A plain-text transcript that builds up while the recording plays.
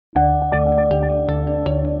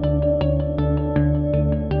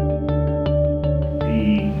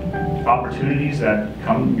opportunities that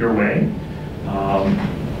come your way,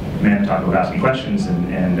 man, talk about asking questions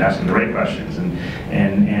and asking the right questions, and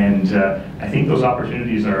I think those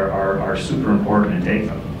opportunities are super important, and take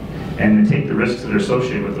them, and take the risks that are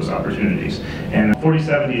associated with those opportunities. And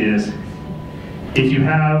 40-70 is, if you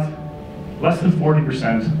have less than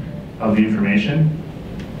 40% of the information,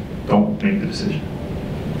 don't make the decision.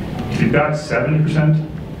 If you've got 70%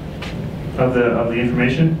 of the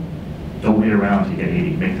information, don't wait around to get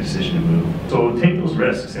 80, make the decision to move. So take those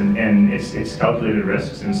risks, and it's calculated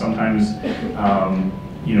risks, and sometimes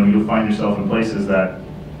you know, you'll find yourself in places that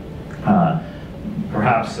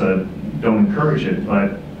perhaps don't encourage it,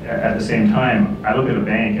 but at the same time, I look at a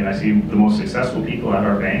bank and I see the most successful people at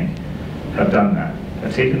our bank have done that,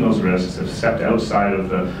 have taken those risks, have stepped outside of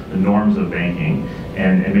the norms of banking,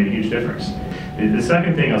 and made a huge difference. The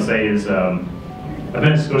second thing I'll say is, I've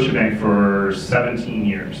been at Scotiabank for 17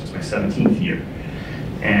 years. It's my 17th year.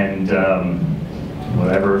 And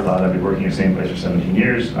whatever, thought I'd be working in the same place for 17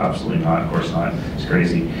 years? Absolutely not, of course not. It's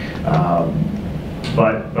crazy.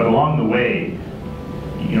 But along the way,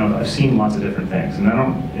 you know, I've seen lots of different things. And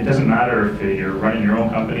it doesn't matter if you're running your own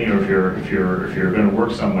company or if you're going to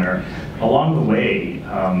work somewhere. Along the way,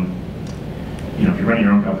 you know, if you're running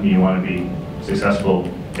your own company, you want to be successful,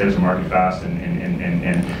 get it to market fast, and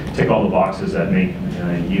tick all the boxes that make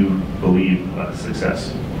you believe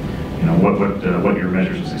success. You know, what your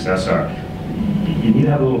measures of success are. You need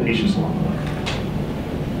to have a little patience along the way.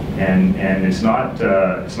 And it's not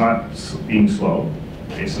being slow.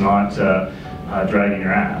 It's not dragging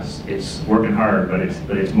your ass. It's working hard, but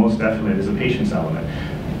it's most definitely, there's a patience element.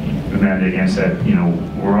 Amanda again said, you know,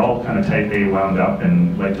 we're all kind of type A, wound up,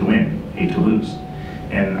 and like to win, hate to lose.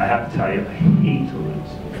 And I have to tell you, I hate to lose.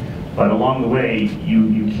 But along the way,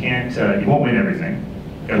 you can't, you won't win everything.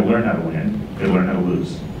 You got to learn how to win. You got to learn how to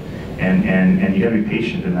lose, and you got to be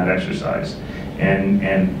patient in that exercise. And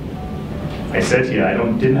I said to you, I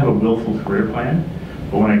didn't have a willful career plan,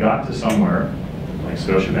 but when I got to somewhere like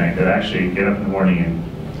Scotiabank, that actually get up in the morning and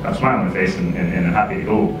have a smile on my face and happy to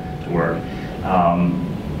go to work,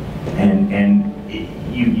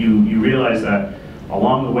 you realize that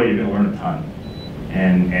along the way you're going to learn a ton.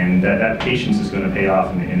 And that patience is going to pay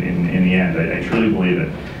off in the end. I truly believe it.